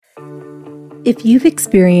If you've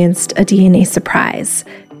experienced a DNA surprise,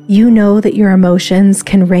 you know that your emotions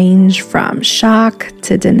can range from shock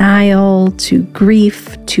to denial to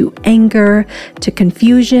grief to anger to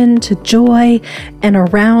confusion to joy and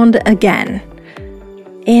around again.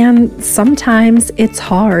 And sometimes it's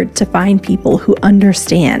hard to find people who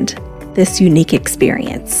understand this unique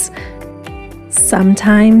experience.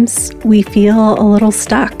 Sometimes we feel a little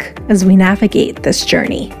stuck as we navigate this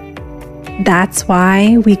journey. That's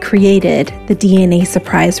why we created the DNA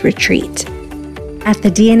Surprise Retreat. At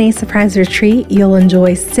the DNA Surprise Retreat, you'll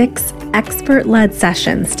enjoy 6 expert-led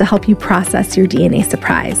sessions to help you process your DNA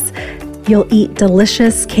surprise. You'll eat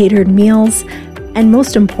delicious catered meals, and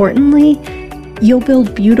most importantly, you'll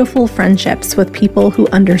build beautiful friendships with people who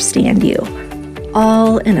understand you,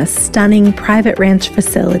 all in a stunning private ranch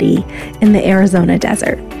facility in the Arizona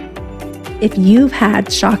desert. If you've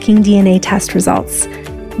had shocking DNA test results,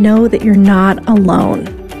 know that you're not alone.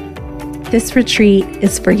 This retreat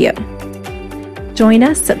is for you. Join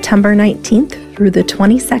us September 19th through the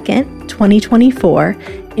 22nd, 2024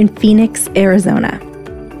 in Phoenix, Arizona.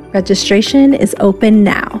 Registration is open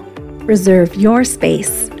now. Reserve your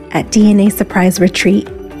space at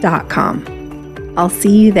DNASurpriseRetreat.com. I'll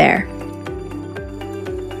see you there.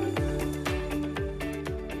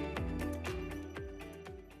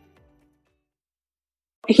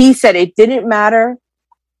 He said it didn't matter.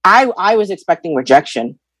 I was expecting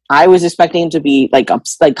rejection. I was expecting him to be like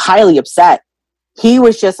highly upset. He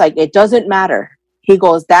was just like, it doesn't matter. He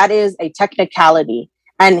goes, that is a technicality.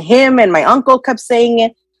 And him and my uncle kept saying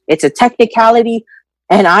it. It's a technicality.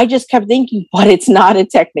 And I just kept thinking, but it's not a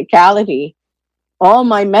technicality. All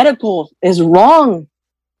my medical is wrong.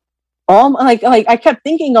 All like I kept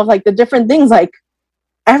thinking of like the different things, like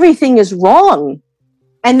everything is wrong.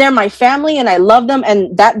 And they're my family and I love them,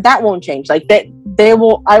 and that won't change. Like I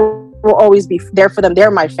will always be there for them.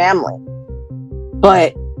 They're my family.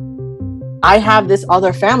 But I have this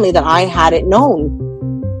other family that I hadn't known.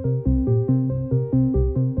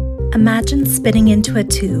 Imagine spitting into a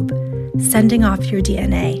tube, sending off your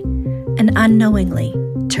DNA, and unknowingly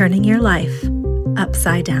turning your life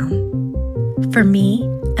upside down. For me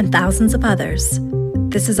and thousands of others,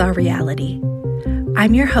 this is our reality.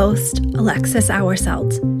 I'm your host, Alexis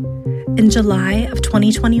Auerselt. In July of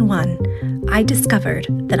 2021, I discovered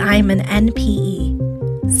that I am an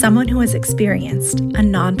NPE, someone who has experienced a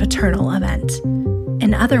non-paternal event.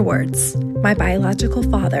 In other words, my biological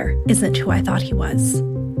father isn't who I thought he was.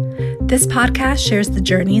 This podcast shares the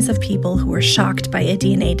journeys of people who were shocked by a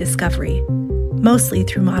DNA discovery, mostly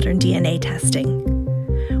through modern DNA testing.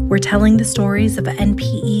 We're telling the stories of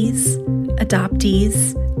NPEs,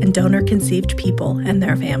 adoptees, and donor-conceived people and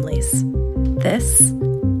their families. This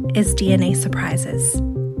is DNA Surprises.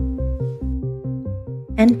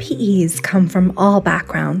 NPEs come from all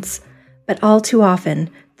backgrounds, but all too often,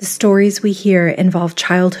 the stories we hear involve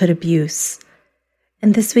childhood abuse.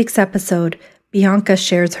 In this week's episode, Bianca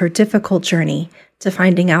shares her difficult journey to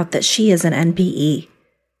finding out that she is an NPE.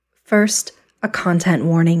 First, a content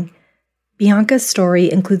warning. Bianca's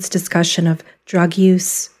story includes discussion of drug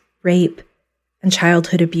use, rape, and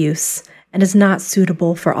childhood abuse, and is not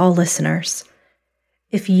suitable for all listeners.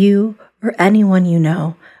 If you or anyone you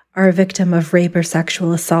know are a victim of rape or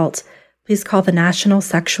sexual assault, please call the National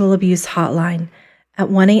Sexual Abuse Hotline at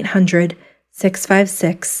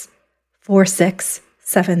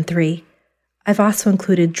 1-800-656-4673. I've also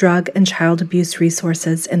included drug and child abuse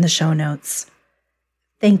resources in the show notes.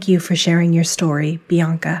 Thank you for sharing your story,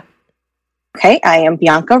 Bianca. Okay, I am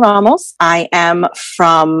Bianca Ramos. I am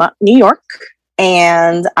from New York,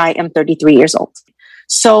 and I am 33 years old.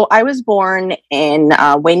 So I was born in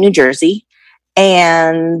Wayne, New Jersey,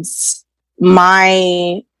 and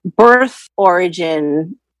my birth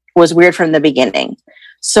origin was weird from the beginning.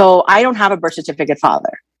 So I don't have a birth certificate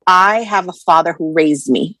father. I have a father who raised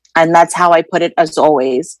me, and that's how I put it as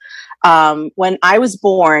always. When I was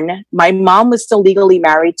born, my mom was still legally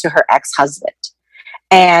married to her ex-husband.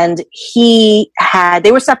 And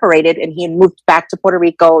they were separated, and he had moved back to Puerto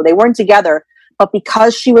Rico. They weren't together, but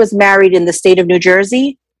because she was married in the state of New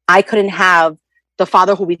Jersey, I couldn't have the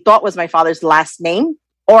father who we thought was my father's last name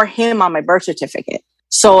or him on my birth certificate.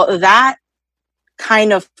 So that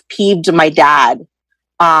kind of peeved my dad.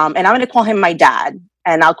 And I'm going to call him my dad,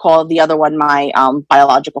 and I'll call the other one my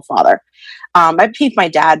biological father. I peeved my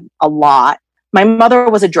dad a lot. My mother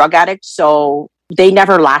was a drug addict, so they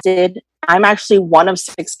never lasted. I'm actually one of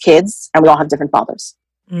 6 kids, and we all have different fathers.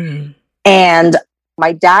 Mm. And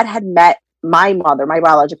my dad had met my mother, my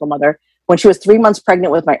biological mother, when she was 3 months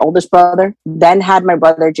pregnant with my oldest brother, then had my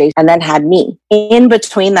brother Jason, and then had me. In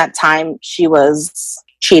between that time, she was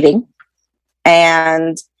cheating.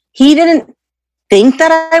 And he didn't think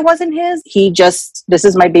that I wasn't his. He just, this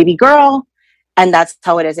is my baby girl, and that's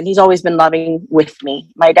how it is. And he's always been loving with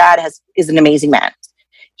me. My dad is an amazing man.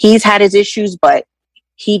 He's had his issues, but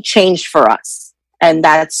he changed for us. And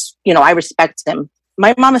that's, I respect him.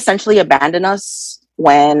 My mom essentially abandoned us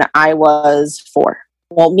when I was 4.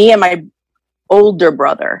 Well, me and my older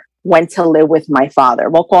brother went to live with my father.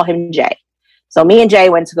 We'll call him Jay. So me and Jay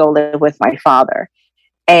went to go live with my father.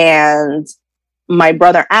 And my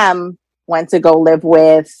brother M went to go live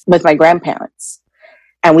with my grandparents.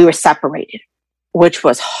 And we were separated, which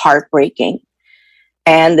was heartbreaking.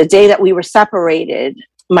 And the day that we were separated,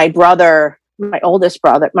 my older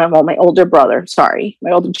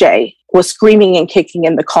Jay, was screaming and kicking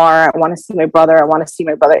in the car. I want to see my brother. I want to see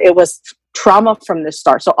my brother. It was trauma from the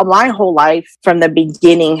start. So my whole life from the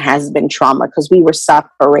beginning has been trauma because we were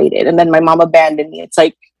separated. And then my mom abandoned me. It's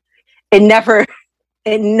like, it never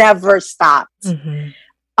stopped.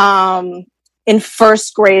 Mm-hmm. In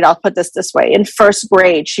first grade, I'll put this way. In first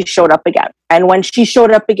grade, she showed up again. And when she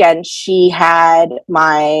showed up again, she had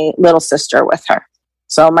my little sister with her.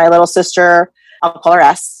 So my little sister, I'll call her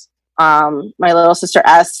S. My little sister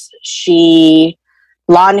S, she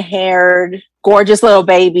blonde-haired, gorgeous little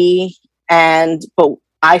baby. But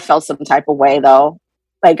I felt some type of way though.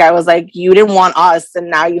 Like I was like, you didn't want us, and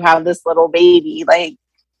now you have this little baby. Like,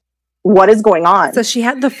 what is going on? So she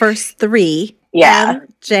had the first 3. Yeah. M,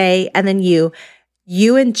 Jay, and then you.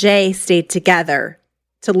 You and Jay stayed together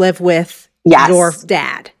to live with your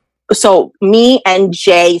dad. So me and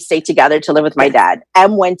Jay stayed together to live with my dad.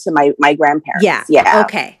 M went to my grandparents. Yeah.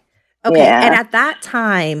 Okay. Yeah. And at that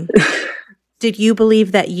time, did you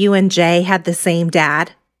believe that you and Jay had the same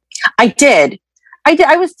dad? I did.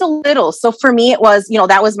 I was still little. So for me, it was,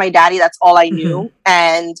 that was my daddy. That's all I knew. Mm-hmm.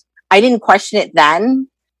 And I didn't question it then.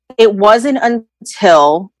 It wasn't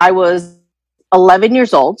until I was 11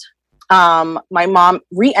 years old. My mom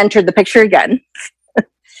re-entered the picture again.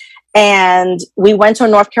 And we went to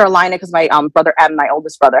North Carolina because my brother M, my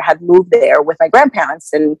oldest brother, had moved there with my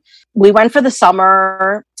grandparents. And we went for the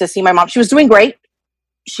summer to see my mom. She was doing great.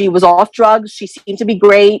 She was off drugs. She seemed to be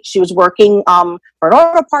great. She was working for an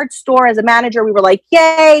auto parts store as a manager. We were like,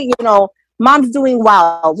 yay, mom's doing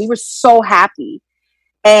well. We were so happy.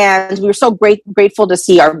 And we were so grateful to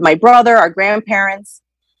see my brother, our grandparents.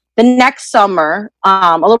 The next summer,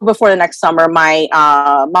 a little before the next summer, my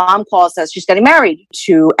mom calls us. She's getting married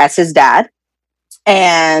to S's dad.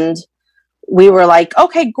 And we were like,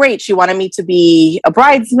 okay, great. She wanted me to be a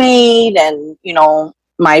bridesmaid. And,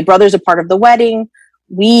 my brother's a part of the wedding.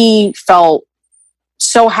 We felt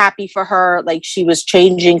so happy for her. Like she was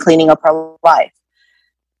changing, cleaning up her life.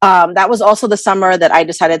 That was also the summer that I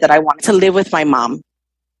decided that I wanted to live with my mom.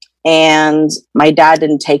 And my dad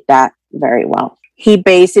didn't take that very well. He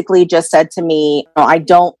basically just said to me, I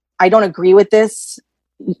don't agree with this.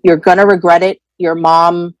 You're going to regret it. Your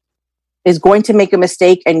mom is going to make a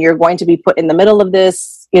mistake and you're going to be put in the middle of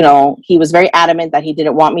this. He was very adamant that he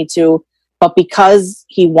didn't want me to, but because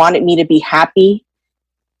he wanted me to be happy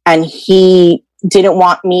and he didn't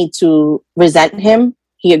want me to resent him,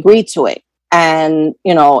 he agreed to it. And,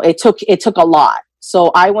 it took a lot.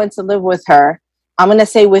 So I went to live with her. I'm going to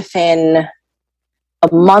say within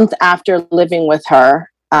a month after living with her,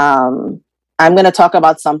 I'm going to talk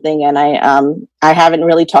about something, and I haven't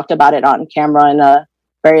really talked about it on camera in a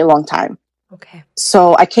very long time. Okay.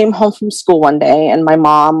 So I came home from school one day, and my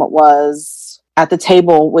mom was at the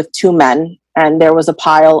table with 2 men, and there was a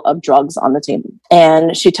pile of drugs on the table.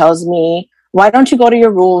 And she tells me, "Why don't you go to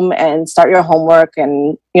your room and start your homework?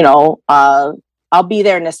 And I'll be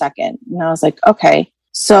there in a second." And I was like, "Okay."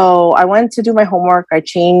 So I went to do my homework. I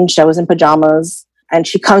changed. I was in pajamas. And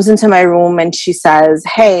she comes into my room and she says,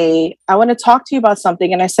 "Hey, I want to talk to you about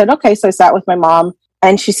something." And I said, "Okay." So I sat with my mom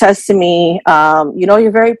and she says to me,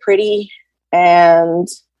 "You're very pretty and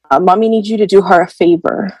mommy needs you to do her a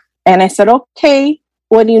favor." And I said, "Okay,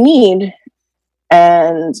 what do you need?"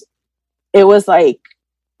 And it was like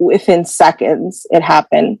within seconds it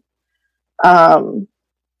happened.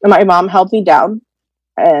 My mom held me down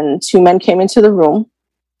and 2 men came into the room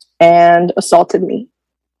and assaulted me.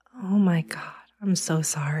 Oh my God. I'm so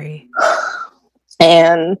sorry.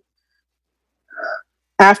 And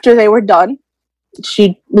after they were done,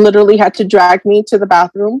 she literally had to drag me to the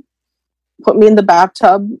bathroom, put me in the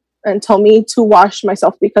bathtub, and tell me to wash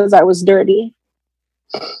myself because I was dirty.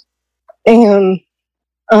 And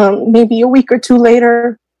maybe a week or 2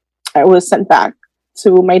 later, I was sent back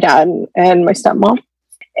to my dad and my stepmom.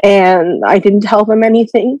 And I didn't tell them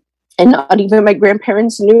anything. And not even my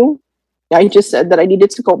grandparents knew. I just said that I needed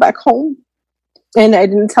to go back home. And I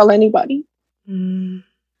didn't tell anybody.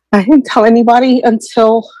 I didn't tell anybody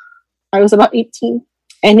until I was about 18.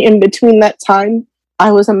 And in between that time,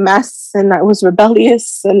 I was a mess and I was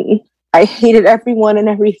rebellious and I hated everyone and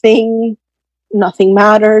everything. Nothing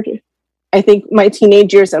mattered. I think my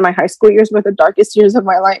teenage years and my high school years were the darkest years of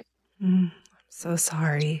my life. I'm so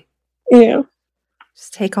sorry. Yeah.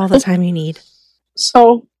 Just take all the time you need.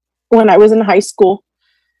 So when I was in high school,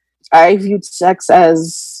 I viewed sex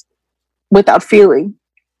as without feeling.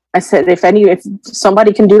 I said, if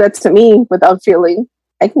somebody can do that to me without feeling,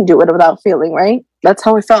 I can do it without feeling, right? That's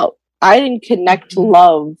how I felt. I didn't connect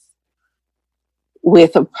love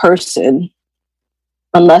with a person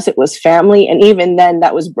unless it was family. And even then,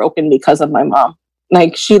 that was broken because of my mom.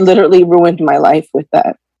 Like, she literally ruined my life with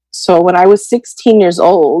that. So when I was 16 years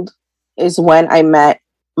old is when I met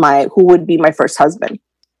who would be my first husband.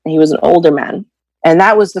 And he was an older man. And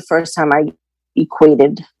that was the first time I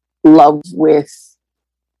equated love with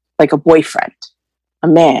like a boyfriend, a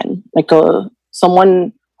man, like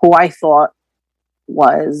someone who I thought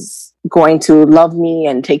was going to love me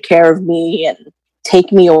and take care of me and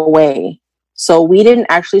take me away. So we didn't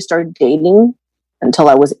actually start dating until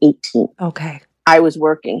I was 18. Okay. I was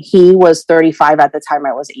working. He was 35 at the time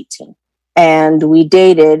I was 18. And we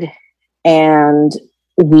dated and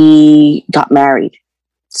we got married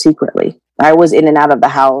secretly. I was in and out of the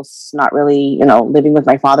house, not really, living with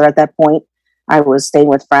my father at that point. I was staying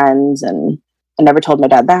with friends and I never told my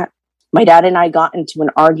dad that. My dad and I got into an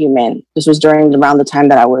argument. This was around the time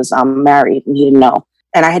that I was married and he didn't know.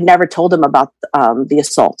 And I had never told him about the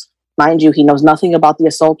assault. Mind you, he knows nothing about the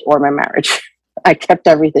assault or my marriage. I kept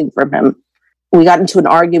everything from him. We got into an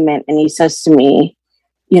argument and he says to me,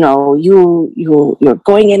 you're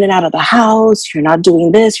going in and out of the house. You're not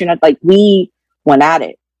doing this. You're not, like, we went at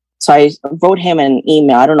it. So I wrote him an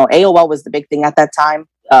email. I don't know. AOL was the big thing at that time,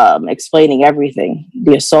 explaining everything,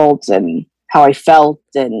 the assault and how I felt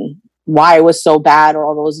and why I was so bad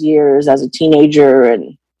all those years as a teenager.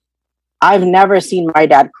 And I've never seen my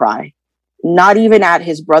dad cry, not even at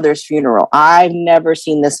his brother's funeral. I've never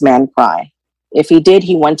seen this man cry. If he did,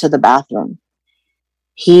 he went to the bathroom.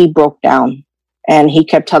 He broke down and he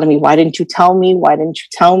kept telling me, why didn't you tell me? Why didn't you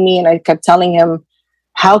tell me? And I kept telling him,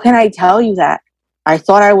 how can I tell you that? I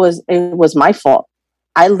thought it was my fault.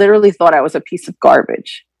 I literally thought I was a piece of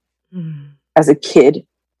garbage as a kid.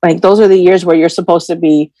 Like, those are the years where you're supposed to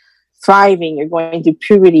be thriving. You're going through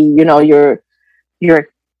puberty. You're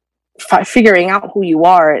figuring out who you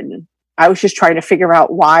are. And I was just trying to figure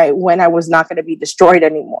out when I was not going to be destroyed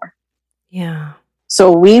anymore. Yeah.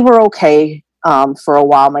 So we were okay for a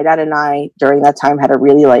while. My dad and I, during that time, had a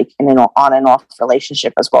really an on and off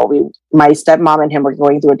relationship as well. My stepmom and him were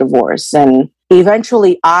going through a divorce. And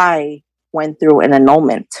eventually I went through an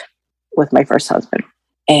annulment with my first husband.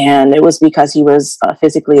 And it was because he was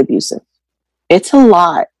physically abusive. It's a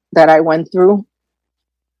lot that I went through.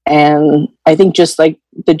 And I think just like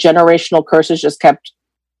the generational curses just kept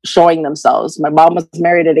showing themselves. My mom was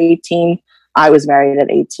married at 18. I was married at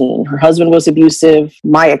 18. Her husband was abusive.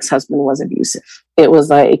 My ex-husband was abusive. It was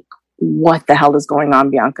like, what the hell is going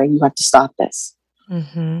on, Bianca? You have to stop this.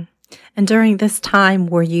 Mm-hmm. And during this time,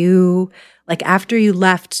 were you, like, after you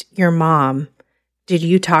left your mom, did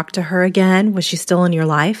you talk to her again? Was she still in your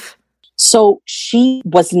life? So she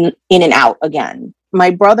was in and out again.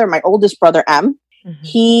 My oldest brother, M,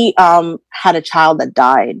 he had a child that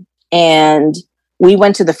died. And we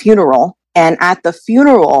went to the funeral. And at the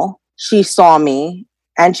funeral, she saw me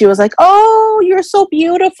and she was like, oh, you're so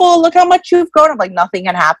beautiful. Look how much you've grown. I'm like, nothing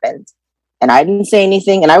had happened. And I didn't say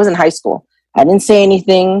anything. And I was in high school. I didn't say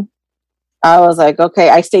anything. I was like, okay.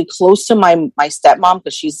 I stayed close to my stepmom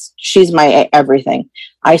because she's my everything.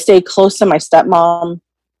 I stayed close to my stepmom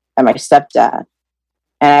and my stepdad.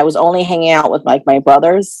 And I was only hanging out with like my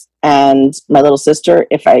brothers and my little sister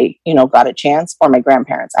if I, got a chance, or my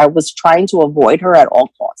grandparents. I was trying to avoid her at all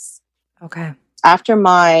costs. Okay. After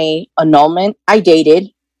my annulment, I dated.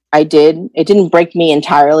 I did. It didn't break me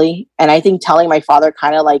entirely. And I think telling my father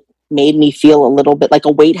kind of like made me feel a little bit like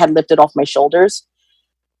a weight had lifted off my shoulders.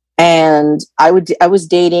 And I was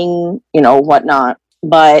dating, whatnot.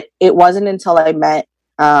 But it wasn't until I met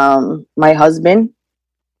my husband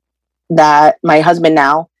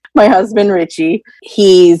Richie,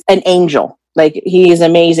 he's an angel. Like, he's an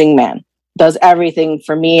amazing man. Does everything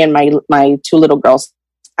for me and my two little girls.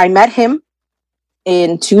 I met him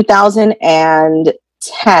in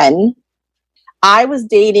 2010. I was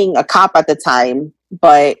dating a cop at the time,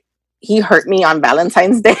 but he hurt me on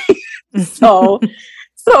Valentine's Day. So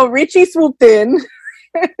Richie swooped in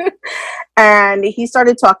and he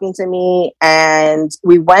started talking to me, and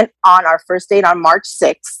we went on our first date on March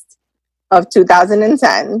 6th of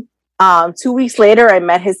 2010. 2 weeks later, I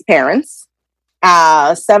met his parents.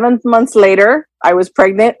 7 months later, I was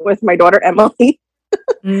pregnant with my daughter, Emily.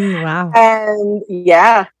 Wow. And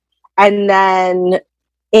yeah. And then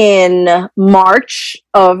in March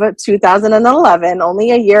of 2011,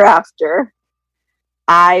 only a year after,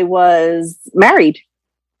 I was married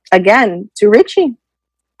again to Richie.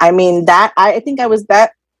 I mean, that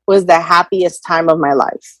was the happiest time of my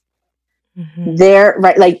life. Mm-hmm. There,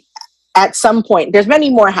 right? Like at some point, there's many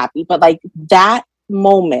more happy, but like that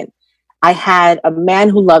moment, I had a man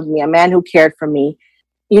who loved me, a man who cared for me.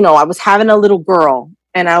 I was having a little girl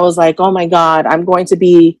and I was like, oh my God, I'm going to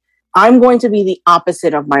be the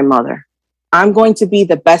opposite of my mother. I'm going to be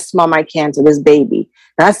the best mom I can to this baby.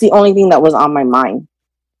 That's the only thing that was on my mind.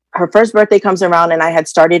 Her first birthday comes around and I had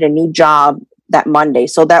started a new job that Monday.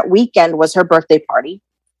 So that weekend was her birthday party.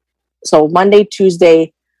 So Monday,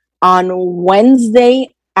 Tuesday, on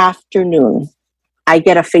Wednesday afternoon, I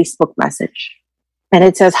get a Facebook message and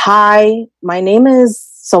it says, hi, my name is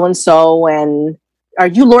so-and-so and are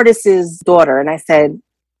you Lourdes's daughter? And I said,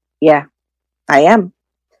 yeah, I am.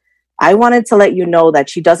 I wanted to let you know that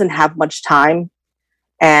she doesn't have much time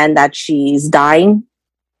and that she's dying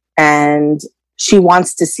and she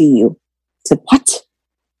wants to see you. I said, what?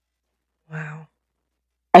 Wow.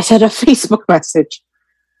 I said, a Facebook message.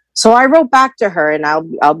 So I wrote back to her and I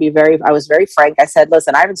was very frank. I said,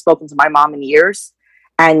 listen, I haven't spoken to my mom in years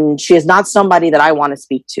and she is not somebody that I want to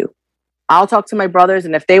speak to. I'll talk to my brothers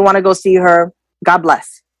and if they want to go see her, God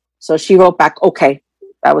bless. So she wrote back, okay.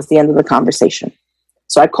 That was the end of the conversation.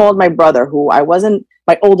 So I called my brother,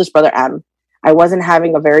 my oldest brother, Adam. I wasn't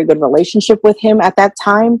having a very good relationship with him at that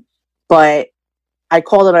time, but I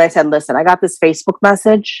called him and I said, listen, I got this Facebook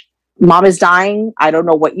message. Mom is dying. I don't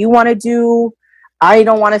know what you want to do. I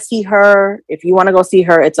don't want to see her. If you want to go see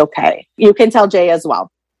her, it's okay. You can tell Jay as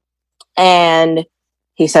well. And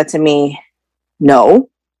he said to me, no,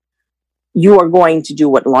 you are going to do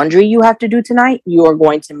what laundry you have to do tonight. You are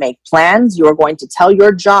going to make plans. You are going to tell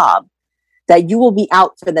your job that you will be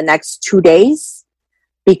out for the next 2 days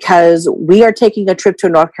because we are taking a trip to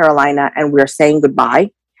North Carolina and we're saying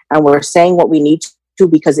goodbye and we're saying what we need to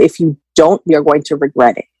because if you don't, we are going to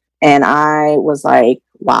regret it. And I was like,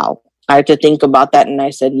 wow. I had to think about that and I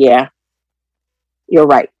said, yeah, you're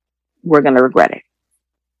right. We're going to regret it.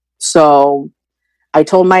 So I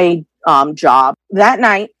told my job that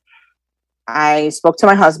night. I spoke to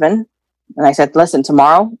my husband and I said, listen,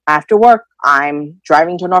 tomorrow after work, I'm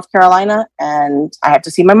driving to North Carolina and I have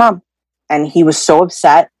to see my mom. And he was so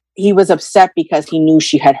upset. He was upset because he knew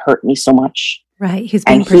she had hurt me so much. Right. He's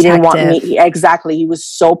being protective. He didn't want me. Exactly. He was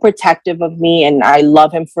so protective of me and I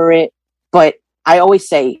love him for it. But I always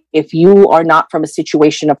say, if you are not from a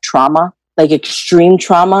situation of trauma, like extreme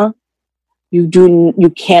trauma,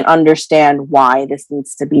 you can't understand why this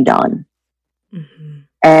needs to be done. Mm-hmm.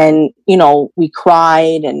 And, we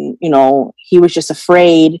cried and, he was just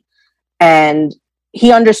afraid. And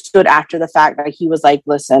he understood after the fact that he was like,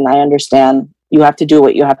 listen, I understand. You have to do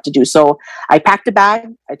what you have to do. So I packed a bag.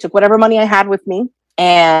 I took whatever money I had with me.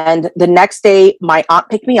 And the next day, my aunt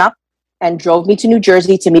picked me up and drove me to New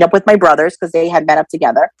Jersey to meet up with my brothers because they had met up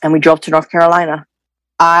together. And we drove to North Carolina.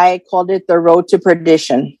 I called it the road to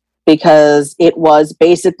perdition because it was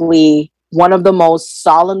basically one of the most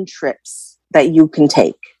solemn trips that you can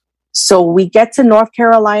take. So we get to North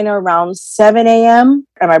Carolina around 7 a.m.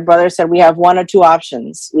 And my brother said, we have one or two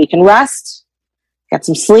options. We can rest, get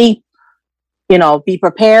some sleep, be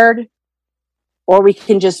prepared, or we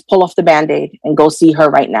can just pull off the Band-Aid and go see her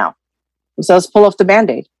right now. So let's pull off the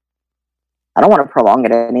Band-Aid. I don't want to prolong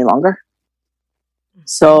it any longer.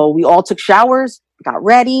 So we all took showers, got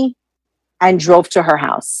ready, and drove to her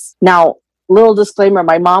house. Now, little disclaimer,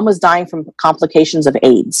 my mom was dying from complications of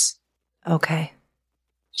AIDS. Okay.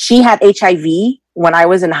 She had HIV when I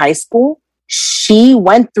was in high school. She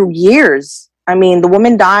went through years. I mean, the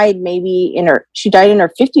woman died she died in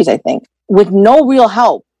her 50s, I think, with no real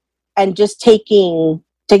help and just taking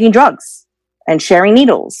drugs and sharing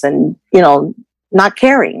needles and, not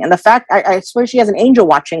caring. And the fact, I swear she has an angel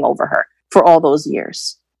watching over her for all those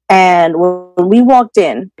years. And when we walked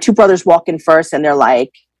in, two brothers walk in first and they're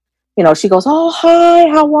like, she goes, oh, hi,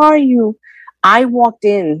 how are you? I walked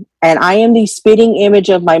in and I am the spitting image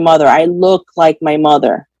of my mother. I look like my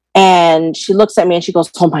mother. And she looks at me and she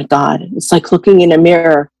goes, oh my God, it's like looking in a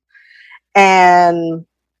mirror. And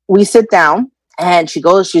we sit down and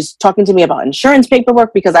she's talking to me about insurance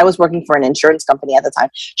paperwork because I was working for an insurance company at the time.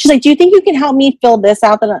 She's like, do you think you can help me fill this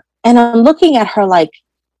out? And I'm looking at her like,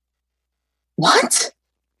 what?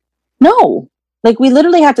 No. Like we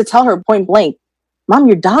literally had to tell her point blank, Mom,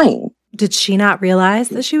 you're dying. Did she not realize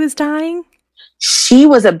that she was dying? She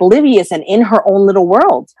was oblivious and in her own little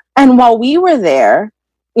world. And while we were there,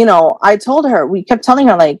 I told her, we kept telling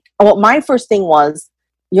her, like, well, my first thing was,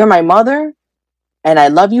 you're my mother and I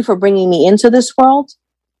love you for bringing me into this world,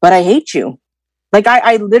 but I hate you. Like,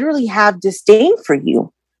 I literally have disdain for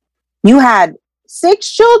you. You had 6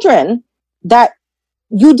 children that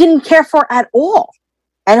you didn't care for at all.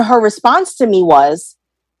 And her response to me was,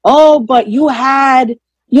 oh, but you had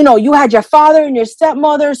your father and your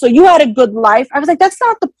stepmother, so you had a good life. I was like, that's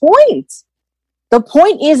not the point. The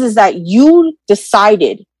point is that you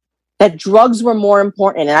decided that drugs were more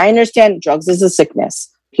important. And I understand drugs is a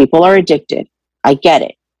sickness. People are addicted. I get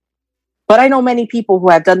it. But I know many people who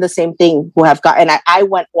have done the same thing, who have and I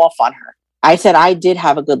went off on her. I said, I did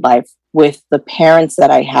have a good life with the parents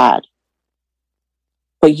that I had.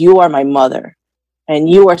 But you are my mother. And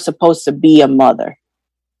you are supposed to be a mother.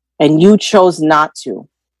 And you chose not to.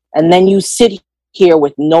 And then you sit here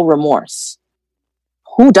with no remorse.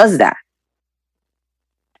 Who does that?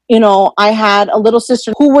 I had a little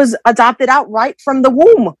sister who was adopted outright from the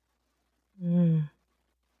womb. Mm.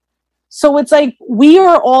 So it's like, we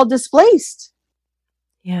are all displaced.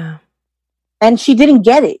 Yeah. And she didn't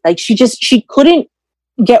get it. Like, she couldn't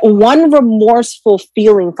get one remorseful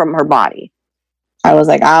feeling from her body. I was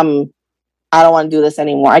like, I don't want to do this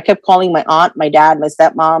anymore. I kept calling my aunt, my dad, my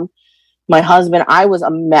stepmom, my husband. I was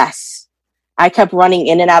a mess. I kept running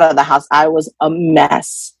in and out of the house. I was a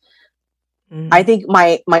mess. I think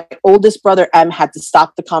my oldest brother, M, had to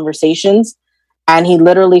stop the conversations. And he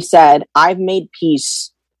literally said, I've made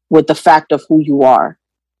peace with the fact of who you are.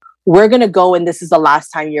 We're going to go, and this is the last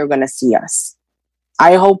time you're going to see us.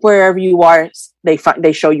 I hope wherever you are,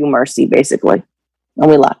 they show you mercy, basically.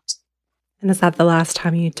 And we left. And is that the last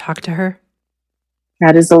time you talked to her?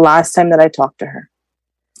 That is the last time that I talked to her.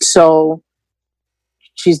 So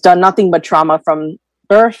she's done nothing but trauma from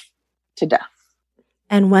birth to death.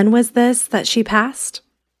 And when was this that she passed?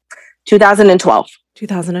 2012.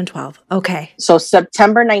 2012. Okay. So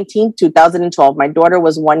September 19th, 2012. My daughter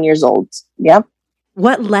was 1 year old. Yep.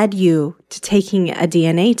 What led you to taking a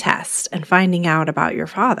DNA test and finding out about your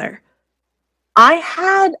father? I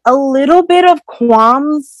had a little bit of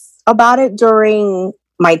qualms about it during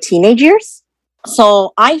my teenage years.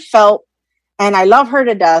 So I felt, and I love her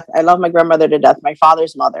to death. I love my grandmother to death, my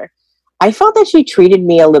father's mother. I felt that she treated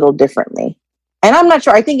me a little differently. And I'm not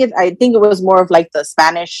sure. I think it was more of like the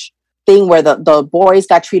Spanish thing where the boys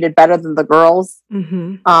got treated better than the girls.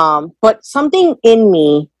 Mm-hmm. But something in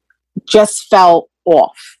me just felt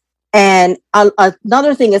off. And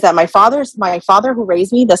another thing is that my father who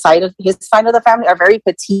raised me, his side of the family are very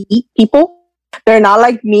petite people. They're not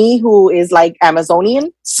like me, who is like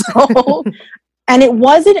Amazonian. So, and it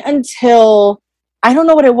wasn't until, I don't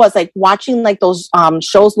know what it was, like watching like those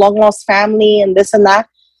shows, Long Lost Family and this and that,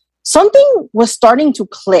 something was starting to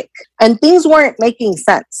click and things weren't making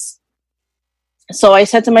sense. So I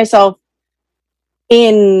said to myself,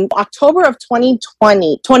 in October of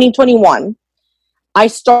 2021, I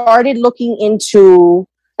started looking into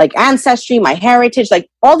like Ancestry, my heritage, like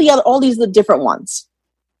all these different ones.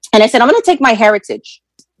 And I said, I'm going to take my heritage.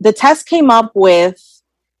 The test came up with,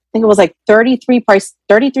 I think it was like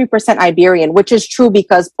 33% Iberian, which is true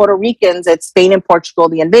because Puerto Ricans, it's Spain and Portugal,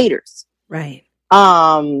 the invaders. Right.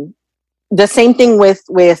 The same thing with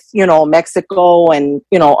Mexico and,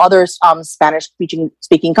 other Spanish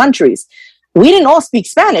speaking countries. We didn't all speak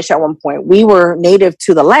Spanish at one point. We were native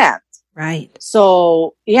to the land. Right.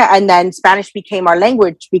 So, yeah. And then Spanish became our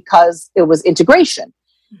language because it was integration.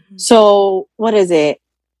 Mm-hmm. So what is it?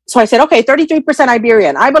 So I said, okay, 33%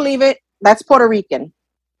 Iberian. I believe it. That's Puerto Rican.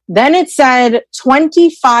 Then it said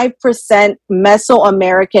 25%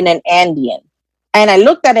 Mesoamerican and Andean. And I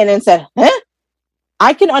looked at it and said,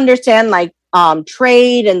 I can understand like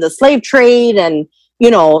trade and the slave trade and,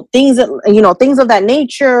 things of that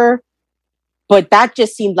nature. But that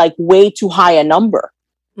just seemed like way too high a number.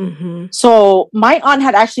 Mm-hmm. So my aunt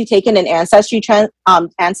had actually taken an ancestry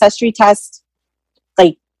test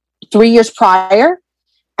like 3 years prior.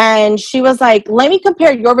 And she was like, let me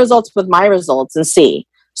compare your results with my results and see.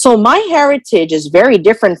 So my heritage is very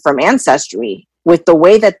different from Ancestry with the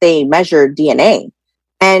way that they measure DNA.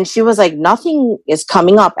 And she was like, nothing is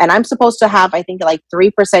coming up. And I'm supposed to have, I think, like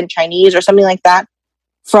 3% Chinese or something like that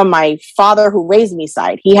from my father who raised me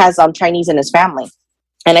side. He has Chinese in his family.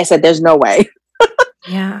 And I said, there's no way.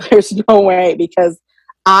 Yeah. There's no way, because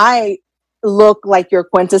I look like your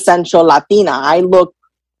quintessential Latina. I look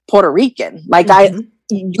Puerto Rican. Like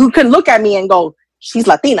you can look at me and go, she's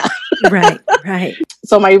Latina. Right.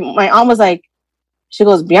 So my aunt was like, she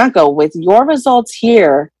goes, Bianca, with your results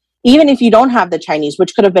here, even if you don't have the Chinese,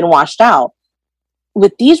 which could have been washed out,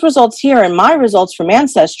 with these results here and my results from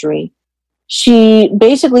Ancestry, she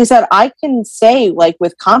basically said, I can say like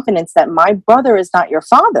with confidence that my brother is not your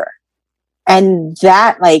father. And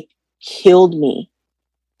that like killed me.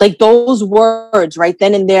 Like those words right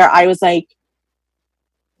then and there, I was like,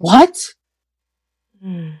 what?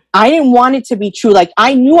 I didn't want it to be true. Like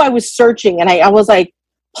I knew I was searching and I was like,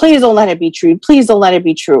 please don't let it be true. Please don't let it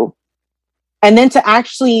be true. And then to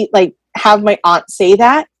actually like have my aunt say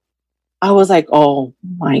that, I was like, oh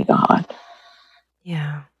my God.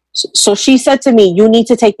 Yeah. So she said to me, you need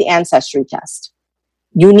to take the ancestry test.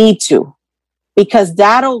 You need to, because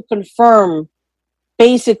that'll confirm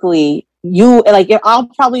basically you, like I'll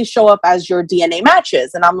probably show up as your DNA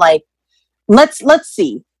matches. And I'm like, let's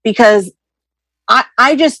see, because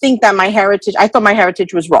I just think that I thought my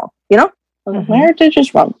heritage was wrong. You know, my heritage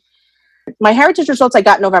is wrong. My heritage results I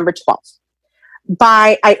got November 12th.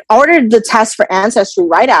 I ordered the test for ancestry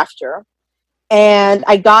right after, and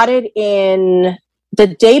I got it in the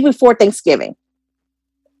day before Thanksgiving.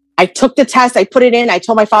 I took the test, I put it in, I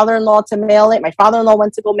told my father-in-law to mail it. My father-in-law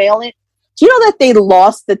went to go mail it. Do you know that they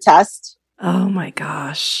lost the test? Oh my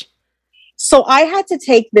gosh. So I had to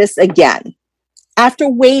take this again after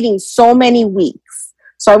waiting so many weeks.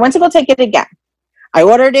 So I went to go take it again. I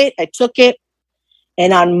ordered it, I took it,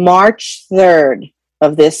 and on March 3rd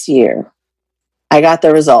of this year, I got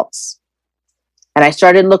the results. And I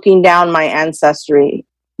started looking down my ancestry,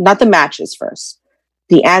 not the matches first,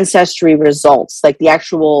 the ancestry results, like the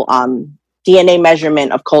actual DNA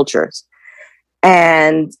measurement of cultures.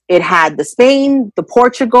 And it had the Spain, the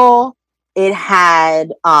Portugal, it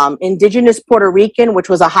had indigenous Puerto Rican, which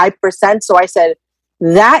was a high percent. So I said,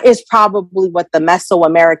 that is probably what the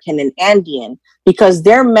Mesoamerican and Andean, because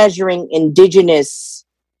they're measuring indigenous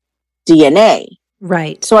DNA.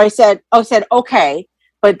 Right. So I said, okay,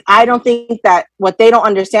 but I don't think that what they don't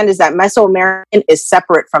understand is that Mesoamerican is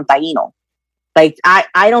separate from Taino. Like,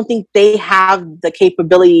 I don't think they have the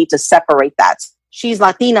capability to separate that. She's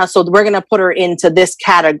Latina, so we're going to put her into this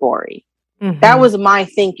category. That was my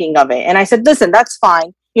thinking of it. And I said, listen, that's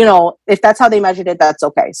fine. You know, if that's how they measured it, that's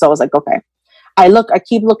okay. So I was like, okay. I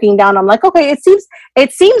keep looking down. I'm like, okay,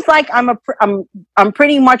 it seems like I'm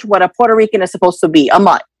pretty much what a Puerto Rican is supposed to be, a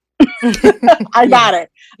mutt. I got it.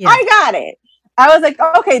 Yeah. I got it. I was like,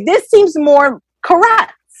 okay, this seems more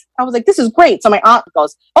correct. I was like, this is great. So my aunt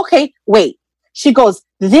goes, okay, wait. She goes,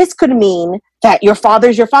 this could mean that your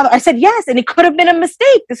father's your father. I said, yes, and it could have been a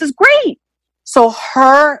mistake. This is great. So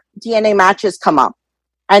her DNA matches come up.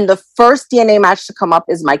 And the first DNA match to come up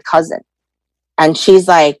is my cousin. And she's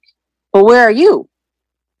like, well, where are you?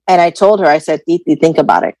 And I told her, I said, Titi, think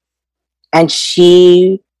about it. And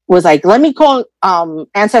she was like, let me call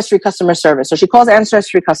Ancestry Customer Service. So she calls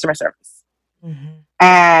Ancestry Customer Service.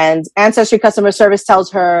 And Ancestry Customer Service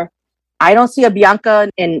tells her, I don't see a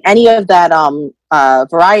Bianca in any of that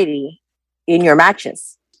variety in your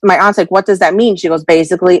matches. My aunt's like, what does that mean? She goes,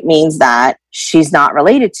 basically, it means that she's not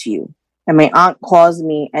related to you. And my aunt calls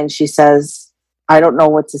me and she says, I don't know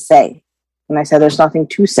what to say. And I said, there's nothing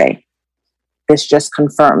to say. This just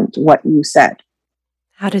confirmed what you said.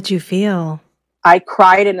 How did you feel? I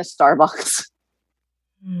cried in a Starbucks.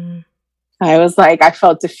 I was like, I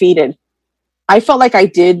felt defeated. I felt like I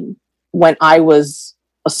did when I was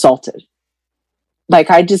assaulted. Like,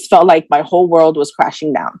 I just felt like my whole world was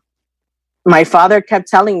crashing down. My father kept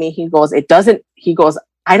telling me, he goes, I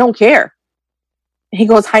don't care. He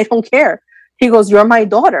goes, I don't care. He goes, you're my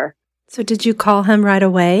daughter. So did you call him right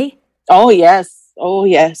away? Oh, yes. Oh,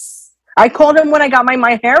 yes. I called him when I got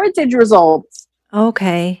my heritage results.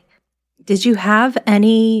 Okay. Did you have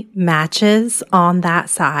any matches on that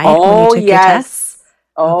side when you took your tests?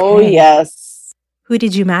 Oh, okay. Yes. Who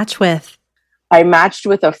did you match with? I matched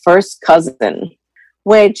with a first cousin,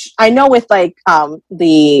 which I know with like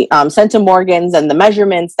the centimorgans and the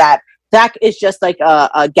measurements that is just like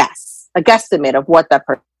a guesstimate of what that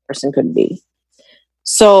person could be.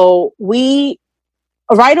 So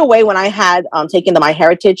right away when I had taken the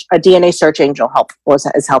MyHeritage, a DNA search angel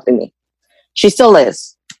is helping me. She still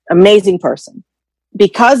is. Amazing person.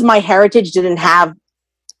 Because MyHeritage didn't have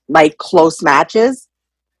like close matches,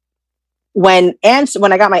 when I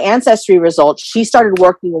got my ancestry results, she started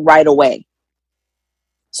working right away.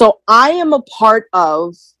 So I am a part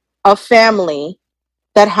of a family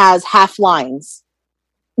that has half lines,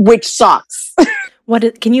 which sucks.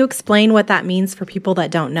 Can you explain what that means for people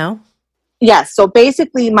that don't know? Yes. So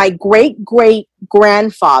basically, my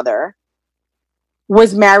great-great-grandfather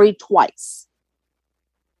was married twice.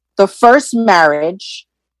 The first marriage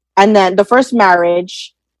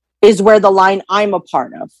is where the line I'm a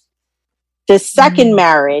part of. The second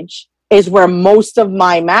marriage is where most of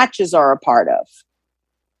my matches are a part of.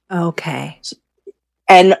 Okay.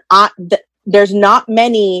 And there's not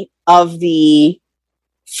many of the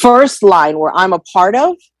first line where I'm a part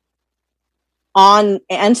of on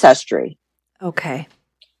Ancestry. Okay.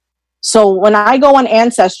 So when I go on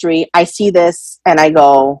Ancestry, I see this and I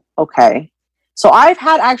go, okay. So I've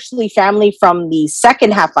had actually family from the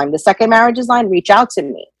second half line, the second marriages line, reach out to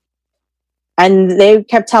me. And they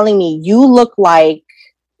kept telling me, you look like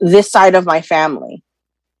this side of my family.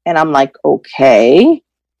 And I'm like, okay,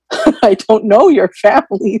 I don't know your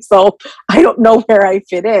family, so I don't know where I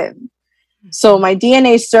fit in. So my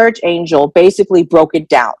DNA search angel basically broke it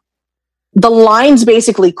down. The lines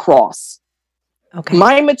basically cross. Okay.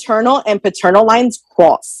 My maternal and paternal lines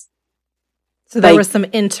cross. So there was some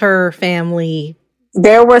interfamily.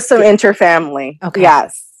 There was some interfamily. Okay.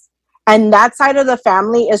 Yes. And that side of the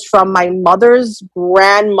family is from my mother's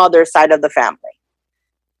grandmother's side of the family.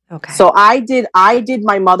 Okay. So I did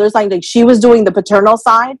my mother's line. Like, she was doing the paternal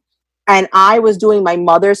side and I was doing my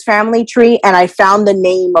mother's family tree, and I found the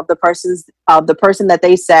name of the person that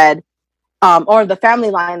they said, or the family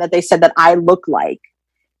line that they said that I look like.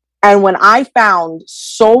 And when I found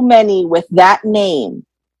so many with that name,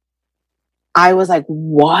 I was like,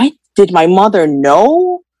 what? Did my mother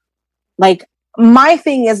know? Like, my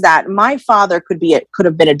thing is that my father could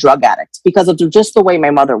have been a drug addict because of just the way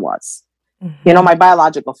my mother was. Mm-hmm. You know, my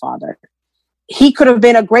biological father. He could have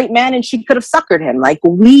been a great man and she could have suckered him. Like,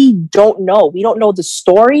 we don't know. We don't know the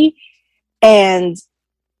story. And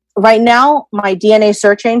right now, my DNA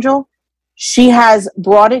search angel, she has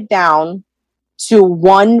brought it down to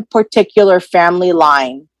one particular family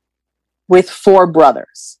line with 4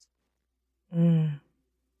 brothers. Mm.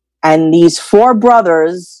 And these 4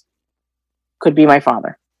 brothers could be my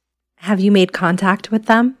father. Have you made contact with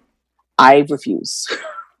them? I refuse.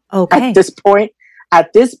 Okay. At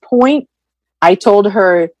this point, I told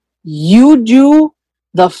her, you do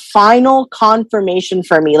the final confirmation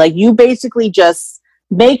for me. Like, you basically just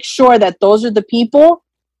make sure that those are the people.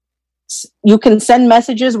 You can send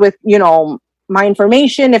messages with, my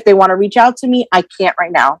information if they want to reach out to me. I can't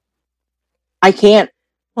right now. I can't.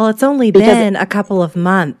 Well, it's only been a couple of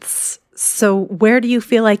months. So where do you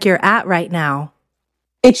feel like you're at right now?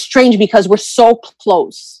 It's strange because we're so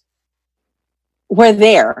close. We're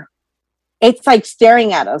there. It's like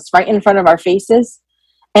staring at us right in front of our faces.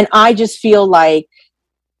 And I just feel like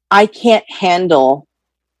I can't handle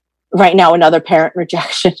right now another parent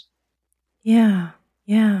rejection. Yeah.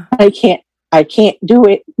 Yeah. I can't do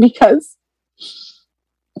it because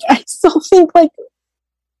I still think, like,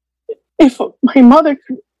 if my mother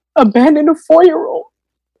could abandon a 4-year-old,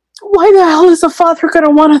 why the hell is a father going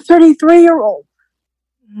to want a 33-year-old?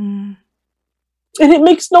 Mm. And it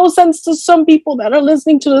makes no sense to some people that are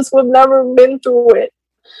listening to this who have never been through it.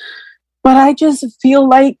 But I just feel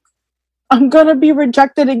like I'm going to be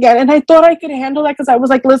rejected again. And I thought I could handle that because I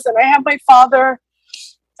was like, listen, I have my father,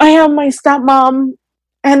 I have my stepmom,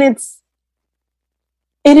 and it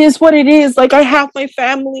is what it is. Like, I have my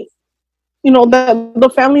family,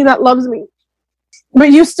 the family that loves me.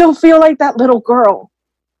 But you still feel like that little girl.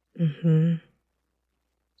 Mm-hmm.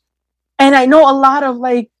 And I know a lot of,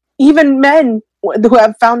 like, even men who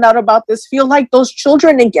have found out about this feel like those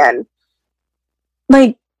children again.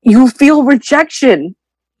 Like, you feel rejection.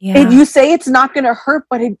 Yeah. And you say it's not going to hurt,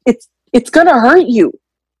 but it's going to hurt you.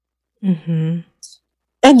 Mm-hmm.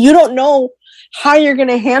 And you don't know how you're going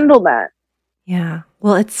to handle that. Yeah.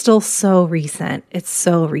 Well, it's still so recent. It's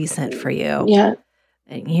so recent for you. Yeah.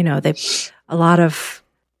 A lot of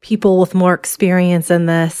people with more experience in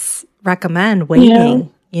this recommend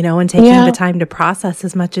waiting, and taking the time to process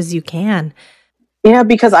as much as you can. Yeah,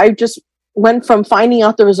 because I just went from finding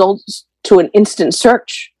out the results to an instant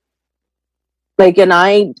search. Like, and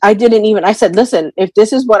I said, listen, if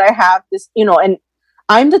this is what I have, and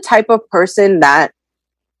I'm the type of person that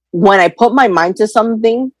when I put my mind to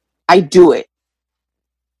something, I do it.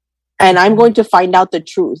 And I'm going to find out the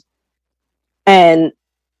truth. And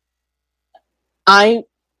I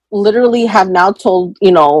literally have now told,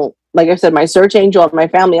 like I said, my search angel and my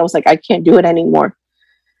family, I was like, I can't do it anymore.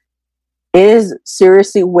 It is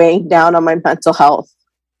seriously weighing down on my mental health.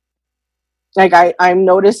 Like, I'm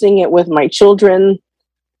noticing it with my children.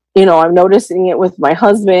 I'm noticing it with my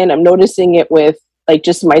husband. I'm noticing it with, like,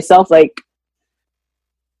 just myself. Like,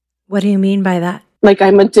 what do you mean by that? Like,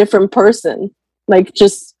 I'm a different person. Like,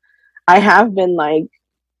 just, I have been, like,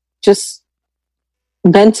 just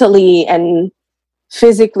mentally and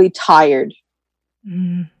physically tired.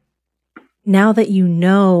 Mm. Now that you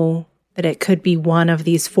know that it could be one of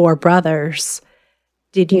these 4 brothers,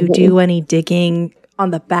 did you do any digging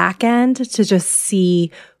on the back end to just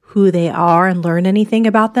see who they are and learn anything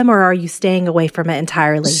about them, or are you staying away from it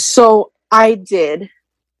entirely? So I did.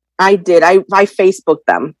 I did. I Facebooked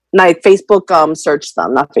them. And I Facebook searched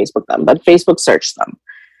them, not Facebook them, but Facebook searched them.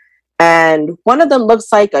 And one of them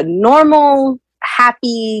looks like a normal,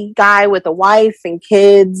 happy guy with a wife and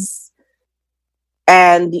kids.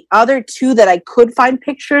 And the other two that I could find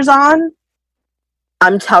pictures on,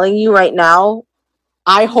 I'm telling you right now,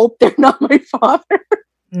 I hope they're not my father.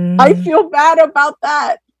 I feel bad about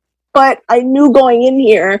that. But I knew going in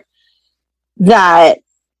here that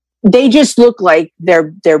they just look like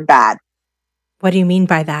they're bad. What do you mean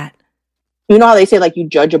by that? You know how they say, like, you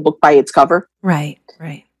judge a book by its cover? Right.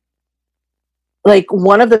 Like,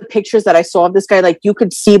 one of the pictures that I saw of this guy, like, you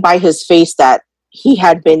could see by his face that he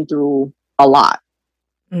had been through a lot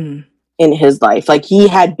in his life. Like, he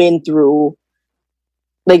had been through,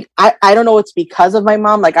 like, I don't know, it's because of my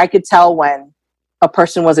mom. Like, I could tell when a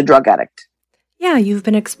person was a drug addict. Yeah, you've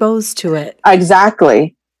been exposed to it.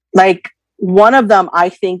 Exactly. Like, one of them, I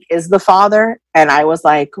think, is the father. And I was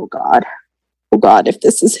like, oh God, if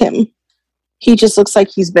this is him. He just looks like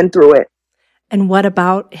he's been through it. And what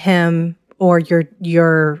about him or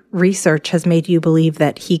your research has made you believe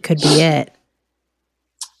that he could be it?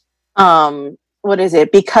 What is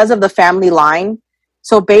it? Because of the family line.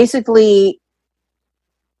 So basically,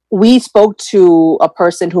 we spoke to a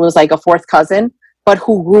person who was like a fourth cousin, but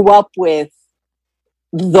who grew up with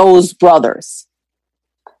those brothers.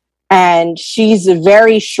 And she's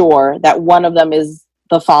very sure that one of them is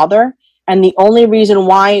the father. And the only reason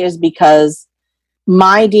why is because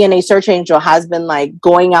my DNA search angel has been like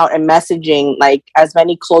going out and messaging like as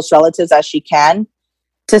many close relatives as she can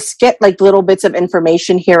to get like little bits of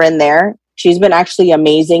information here and there. She's been actually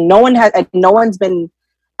amazing. No one's been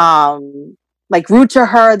like rude to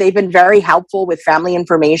her. They've been very helpful with family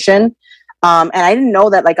information. And I didn't know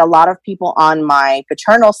that like a lot of people on my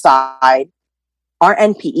paternal side are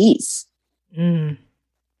NPEs.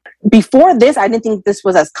 Before this, I didn't think this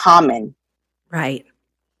was as common. Right.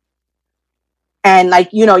 And like,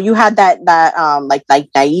 you know, you had that like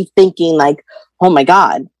naive thinking like, oh my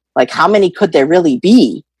God, like how many could there really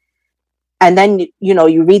be? And then, you know,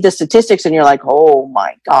 you read the statistics and you're like, oh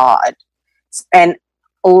my God. And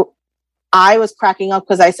I was cracking up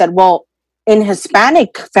because I said, well, in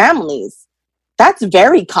Hispanic families, that's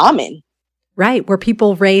very common. Right. Where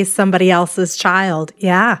people raise somebody else's child.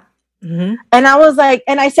 Yeah. And I was like,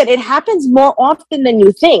 and I said, it happens more often than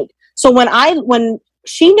you think. So when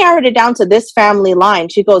she narrowed it down to this family line,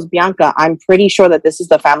 she goes, Bianca, I'm pretty sure that this is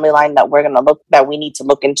the family line that that we need to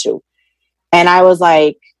look into. And I was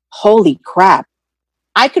like, holy crap.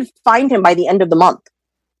 I could find him by the end of the month.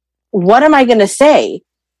 What am I going to say?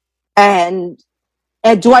 And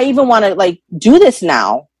do I even want to like do this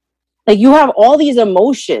now? Like you have all these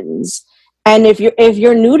emotions. And if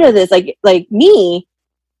you're new to this, like me,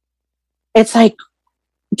 it's like,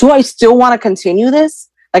 do I still want to continue this?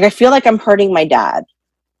 Like, I feel like I'm hurting my dad.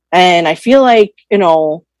 And I feel like, you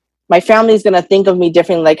know, my family's going to think of me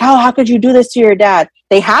differently. Like, how could you do this to your dad?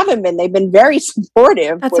 They haven't been. They've been very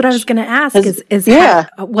supportive. That's what I was going to ask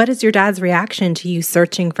what is your dad's reaction to you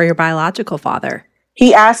searching for your biological father?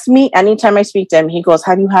 He asked me anytime I speak to him, he goes,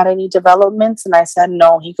 have you had any developments? And I said,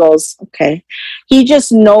 no. He goes, okay. He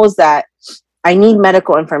just knows that I need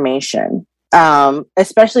medical information,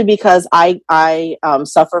 especially because I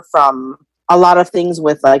suffer from a lot of things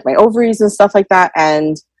with like my ovaries and stuff like that.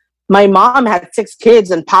 And my mom had 6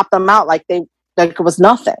 kids and popped them out like it was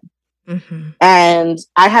nothing. And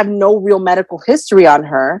I have no real medical history on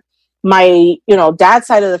her. My, dad's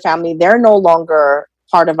side of the family, they're no longer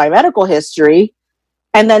part of my medical history.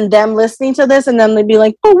 And then them listening to this and then they'd be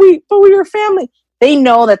like, but we're family. They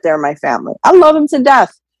know that they're my family. I love them to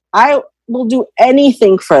death. I will do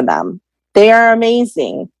anything for them. They are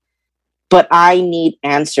amazing. But I need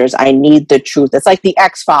answers. I need the truth. It's like the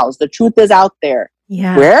X-Files. The truth is out there.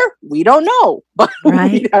 Yeah. Where? We don't know. But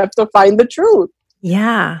we have to find the truth.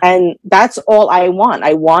 Yeah. And that's all I want.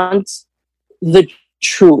 I want the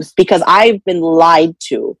truth because I've been lied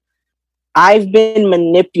to. I've been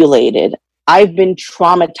manipulated. I've been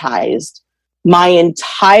traumatized my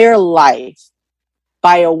entire life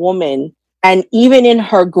by a woman. And even in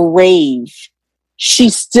her grave, she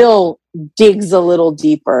still digs a little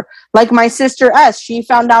deeper. Like my sister S, she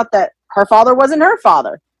found out that her father wasn't her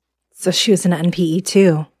father. So she was an NPE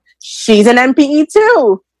too. She's an NPE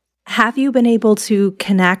too. Have you been able to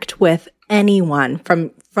connect with anyone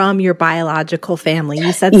from your biological family?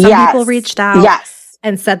 You said some people reached out. Yes.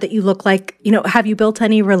 And said that you look like, have you built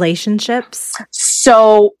any relationships?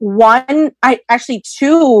 So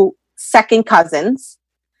 2 second cousins,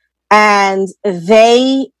 and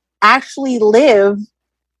they actually live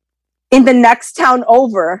in the next town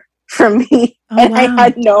over from me. Oh, and wow. I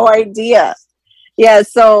had no idea. Yeah.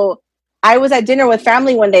 So I was at dinner with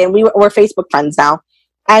family one day, and we're Facebook friends now.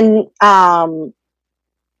 And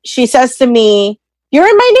she says to me, "You're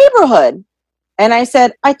in my neighborhood." And I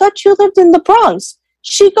said, "I thought you lived in the Bronx."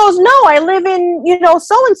 She goes, "No, I live in,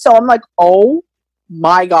 so and so." I'm like, "Oh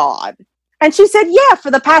my God." And she said, "Yeah,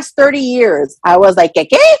 for the past 30 years. I was like,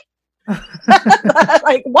 "¿Qué?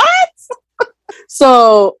 Like, what?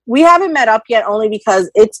 So we haven't met up yet, only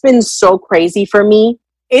because it's been so crazy for me.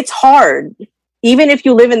 It's hard. Even if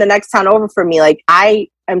you live in the next town over from me, like I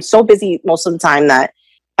am so busy most of the time that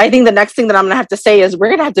I think the next thing that I'm going to have to say is we're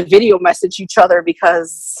going to have to video message each other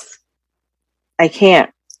because I can't.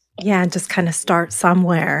 Yeah, and just kind of start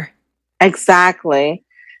somewhere. Exactly.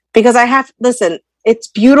 Because listen, it's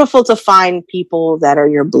beautiful to find people that are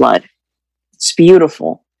your blood. It's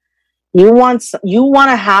beautiful. You want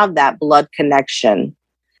to have that blood connection.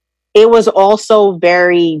 It was also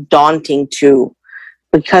very daunting too,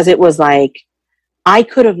 because it was like, I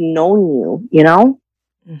could have known you,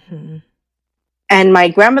 Mm-hmm. And my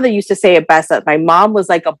grandmother used to say it best, that my mom was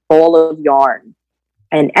like a ball of yarn.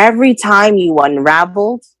 And every time you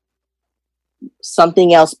unraveled,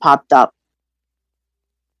 something else popped up.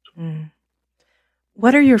 Mm.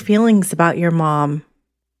 What are your feelings about your mom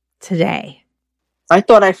today? I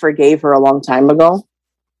thought I forgave her a long time ago.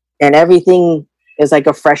 And everything is like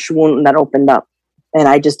a fresh wound that opened up. And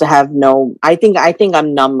I just have I think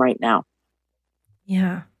I'm numb right now.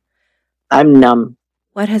 Yeah. I'm numb.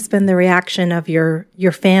 What has been the reaction of your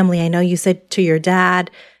family? I know you said to your dad,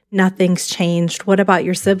 nothing's changed. What about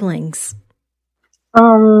your siblings?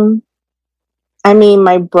 I mean,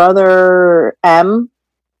 my brother M,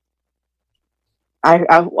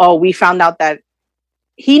 we found out that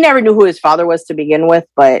he never knew who his father was to begin with,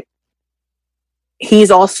 but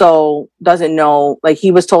he's also doesn't know, like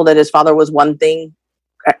he was told that his father was one thing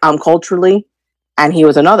culturally, and he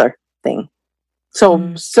was another thing.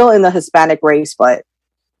 So still in the Hispanic race, but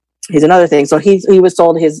he's another thing. So he was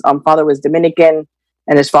told his father was Dominican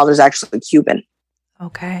and his father's actually Cuban.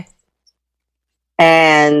 Okay.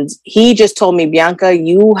 And he just told me, "Bianca,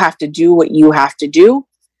 you have to do what you have to do,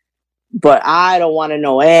 but I don't want to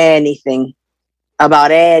know anything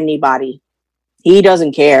about anybody." He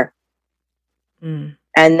doesn't care. And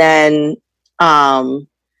then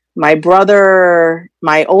my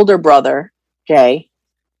older brother, Jay,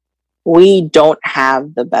 we don't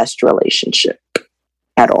have the best relationship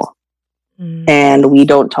at all. And we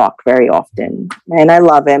don't talk very often. And I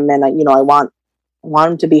love him, and I want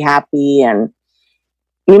him to be happy. And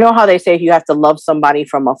you know how they say you have to love somebody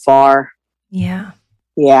from afar? Yeah.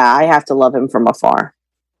 Yeah, I have to love him from afar,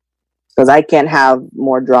 because I can't have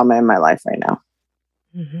more drama in my life right now.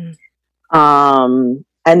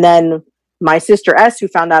 And then my sister S, who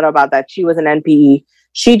found out about that, she was an NPE.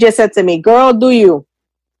 She just said to me, "Girl, do you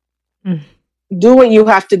do what you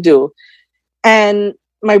have to do?" And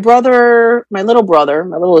my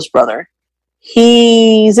littlest brother,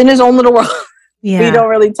 he's in his own little world. Yeah. We don't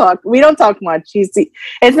really talk. We don't talk much.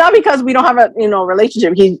 It's not because we don't have a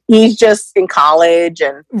relationship. He's just in college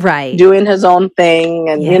and doing his own thing.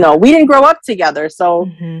 And we didn't grow up together, so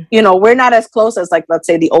we're not as close as, like, let's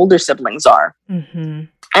say the older siblings are. And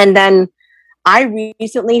then I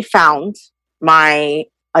recently found my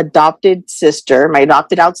adopted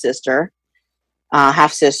out sister,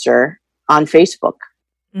 half sister, on Facebook,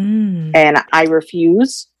 and I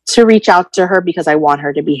refuse to reach out to her because I want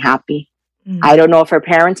her to be happy. I don't know if her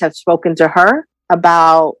parents have spoken to her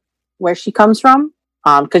about where she comes from,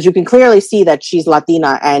 because you can clearly see that she's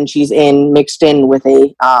Latina and she's mixed in with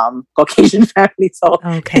a Caucasian family. So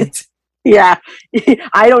okay, yeah,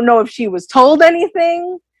 I don't know if she was told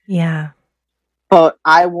anything. Yeah, but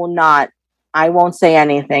I won't say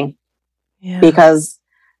anything, because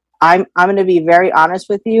I'm going to be very honest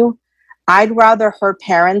with you. I'd rather her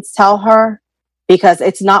parents tell her, because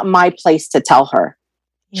it's not my place to tell her.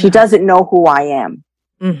 She doesn't know who I am.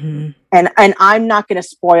 And I'm not going to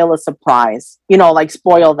spoil a surprise, like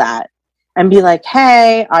spoil that and be like,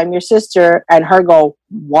 "Hey, I'm your sister." And her go,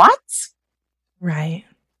 "What?" Right.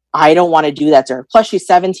 I don't want to do that to her. Plus, she's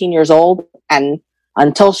 17 years old. And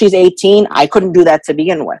until she's 18, I couldn't do that to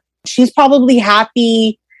begin with. She's probably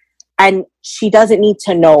happy, and she doesn't need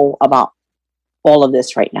to know about all of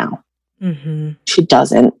this right now. She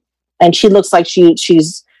doesn't. And she looks like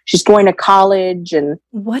she's going to college. And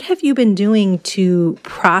what have you been doing to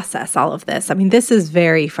process all of this? I mean, this is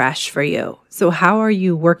very fresh for you. So how are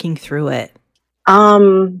you working through it?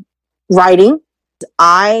 Writing.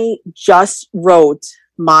 I just wrote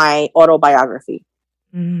my autobiography,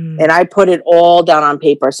 and I put it all down on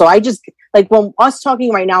paper. So I just, like, when us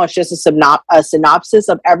talking right now, it's just a synopsis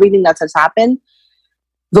of everything that has happened.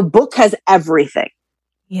 The book has everything.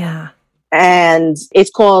 Yeah. And it's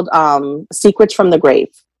called Secrets from the Grave.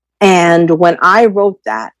 And when I wrote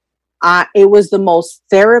that, it was the most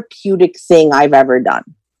therapeutic thing I've ever done.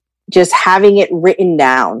 Just having it written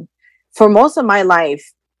down. For most of my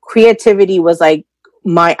life, creativity was like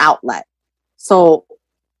my outlet. So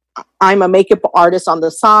I'm a makeup artist on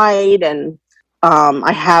the side, and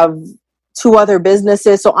I have 2 other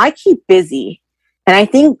businesses. So I keep busy. And I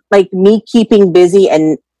think like me keeping busy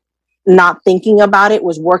and not thinking about it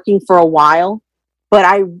was working for a while. But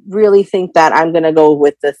I really think that I'm going to go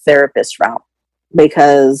with the therapist route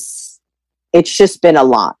because it's just been a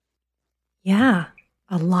lot. Yeah.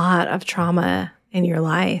 A lot of trauma in your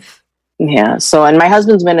life. Yeah. So, and my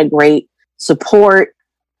husband's been a great support.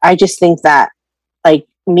 I just think that like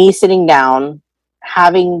me sitting down,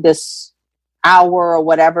 having this hour or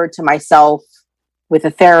whatever to myself with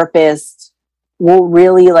a therapist will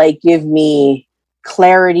really like give me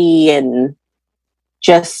clarity and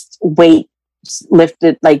just weight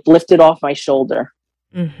lifted off my shoulder.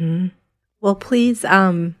 Mm-hmm. Well, please,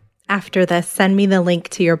 after this, send me the link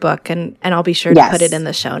to your book and I'll be sure to put it in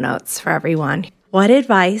the show notes for everyone. What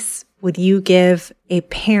advice would you give a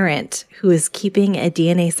parent who is keeping a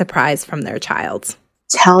DNA surprise from their child?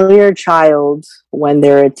 Tell your child when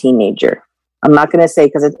they're a teenager. I'm not going to say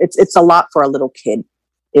because it's a lot for a little kid.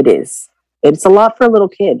 It is. It's a lot for a little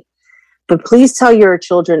kid. But please tell your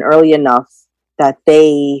children early enough that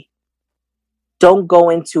they don't go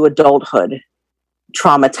into adulthood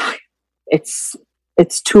traumatized.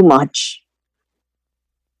 It's too much.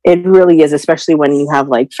 It really is, especially when you have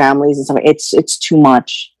like families and stuff. It's too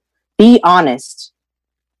much. Be honest.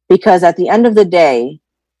 Because at the end of the day,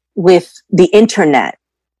 with the internet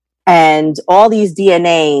and all these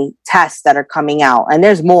DNA tests that are coming out, and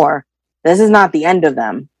there's more, this is not the end of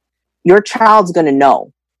them. Your child's going to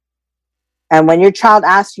know. And when your child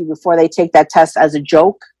asks you before they take that test as a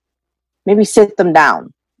joke, maybe sit them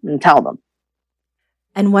down and tell them.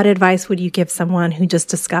 And what advice would you give someone who just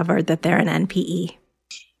discovered that they're an NPE?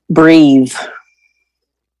 Breathe.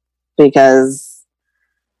 Because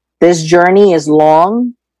this journey is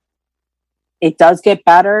long. It does get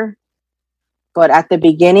better. But at the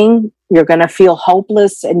beginning, you're going to feel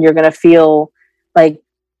hopeless and you're going to feel like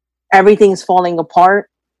everything's falling apart.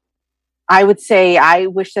 I would say I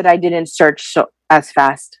wish that I didn't search as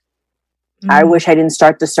fast. I wish I didn't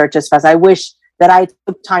start the search as fast. I wish that I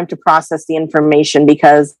took time to process the information,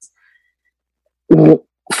 because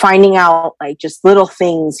finding out like just little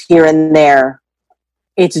things here and there,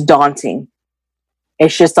 it's daunting.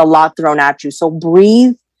 It's just a lot thrown at you. So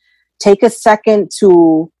breathe. Take a second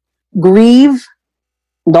to grieve.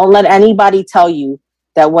 Don't let anybody tell you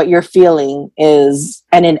that what you're feeling is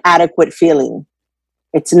an inadequate feeling.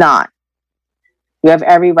 It's not. You have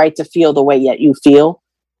every right to feel the way that you feel.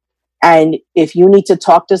 And if you need to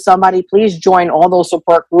talk to somebody, please join all those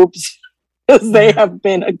support groups because they have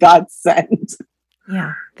been a godsend.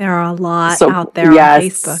 Yeah, there are a lot out there on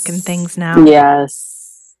Facebook and things now.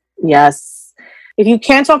 Yes. If you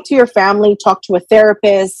can't talk to your family, talk to a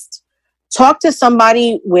therapist. Talk to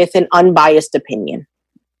somebody with an unbiased opinion.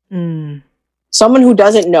 Someone who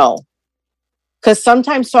doesn't know. Because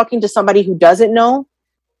sometimes talking to somebody who doesn't know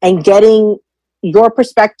and getting your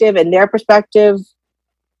perspective and their perspective,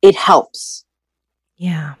 it helps.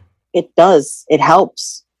 Yeah. It does. It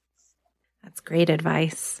helps. That's great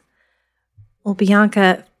advice. Well,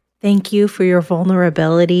 Bianca, thank you for your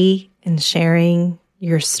vulnerability and sharing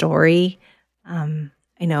your story. I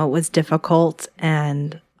know it was difficult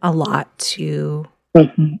and a lot to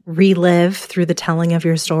relive through the telling of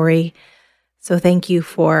your story. So thank you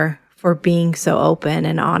for being so open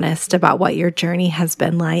and honest about what your journey has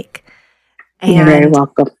been like. And you're very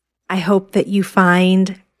welcome. I hope that you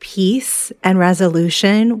find peace and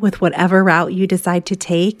resolution with whatever route you decide to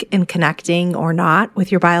take in connecting or not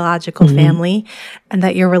with your biological family, and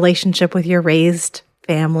that your relationship with your raised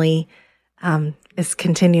family is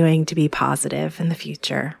continuing to be positive in the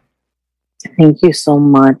future. Thank you so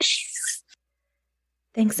much.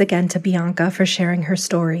 Thanks again to Bianca for sharing her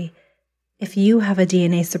story. If you have a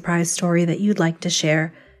DNA surprise story that you'd like to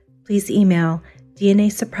share, please email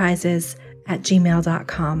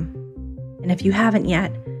dnasurprises@gmail.com. And if you haven't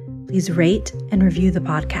yet, please rate and review the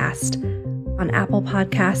podcast on Apple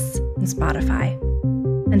Podcasts and Spotify.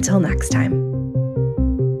 Until next time.